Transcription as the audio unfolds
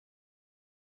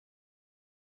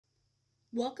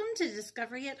Welcome to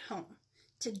Discovery at Home.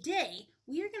 Today,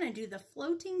 we are going to do the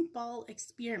floating ball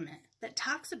experiment that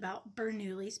talks about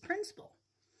Bernoulli's principle.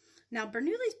 Now,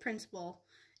 Bernoulli's principle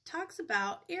talks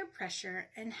about air pressure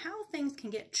and how things can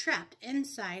get trapped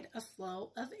inside a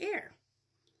flow of air.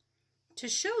 To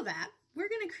show that, we're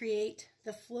going to create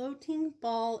the floating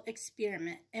ball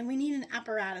experiment, and we need an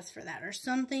apparatus for that, or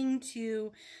something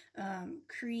to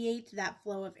create that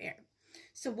flow of air.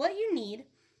 So what you need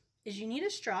is you need a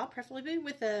straw, preferably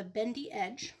with a bendy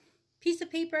edge, piece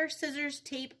of paper, scissors,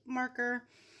 tape, marker,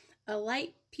 a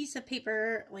light piece of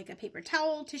paper, like a paper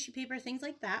towel, tissue paper, things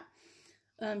like that.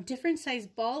 Different size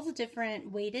balls,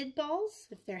 different weighted balls.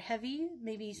 If they're heavy,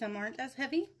 maybe some aren't as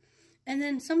heavy. And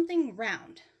then something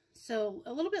round. So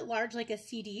a little bit large, like a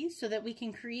CD, so that we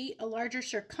can create a larger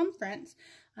circumference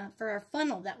for our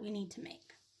funnel that we need to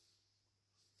make.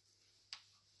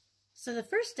 So the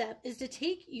first step is to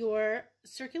take your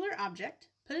circular object,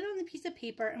 put it on the piece of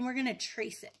paper, and we're going to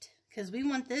trace it because we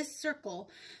want this circle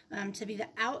to be the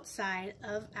outside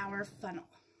of our funnel.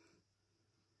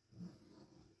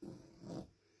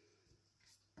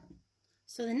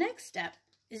 So the next step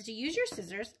is to use your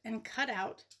scissors and cut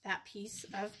out that piece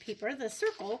of paper, the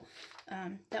circle,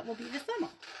 that will be the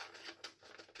funnel.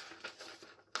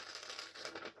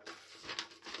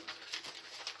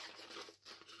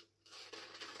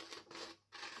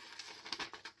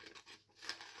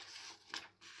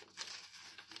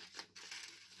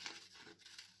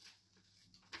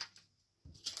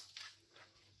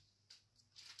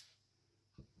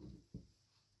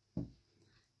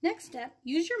 Next step,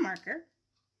 use your marker,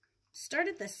 start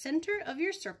at the center of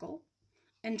your circle,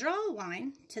 and draw a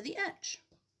line to the edge.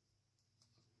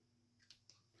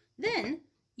 Then,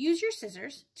 use your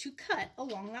scissors to cut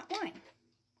along that line.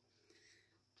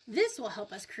 This will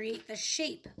help us create the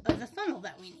shape of the funnel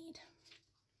that we need.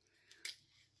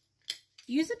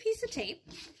 Use a piece of tape,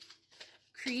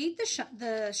 create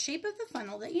the shape of the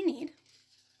funnel that you need,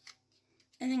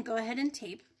 and then go ahead and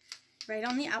tape right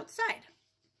on the outside.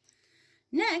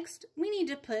 Next, we need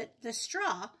to put the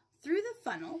straw through the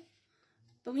funnel,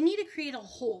 but we need to create a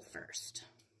hole first.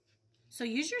 So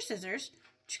use your scissors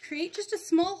to create just a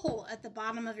small hole at the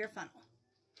bottom of your funnel.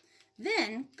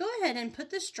 Then go ahead and put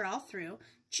the straw through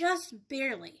just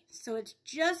barely, so it's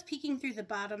just peeking through the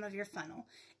bottom of your funnel,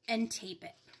 and tape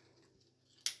it.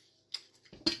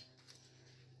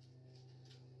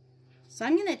 So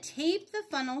I'm going to tape the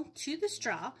funnel to the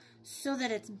straw so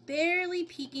that it's barely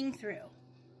peeking through.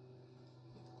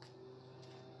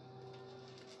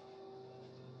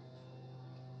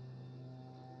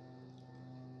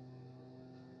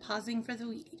 Pausing for the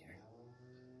weed eater.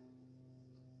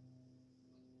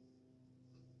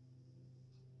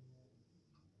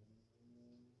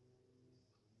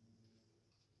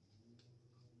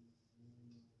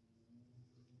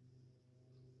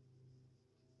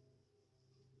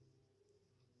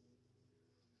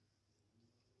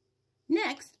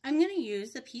 Next, I'm going to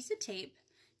use a piece of tape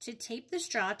to tape the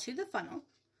straw to the funnel,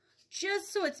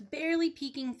 just so it's barely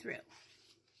peeking through.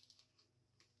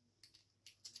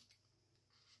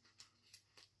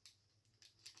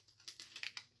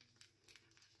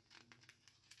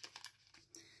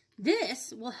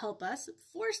 This will help us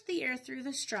force the air through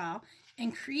the straw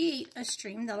and create a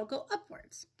stream that'll go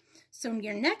upwards. So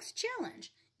your next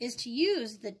challenge is to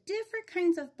use the different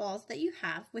kinds of balls that you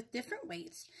have with different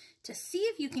weights to see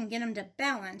if you can get them to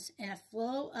balance in a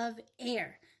flow of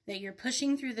air that you're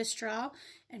pushing through the straw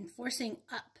and forcing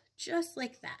up, just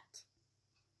like that.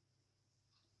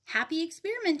 Happy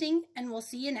experimenting, and we'll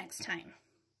see you next time.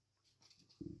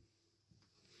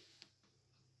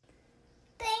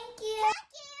 Thank you.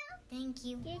 Thank you.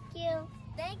 Thank you.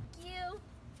 Thank you.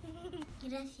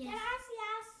 Gracias.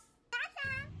 Gracias.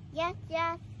 Yes.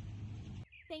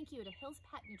 Thank you to Hills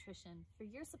Pet Nutrition for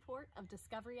your support of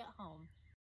Discovery at Home.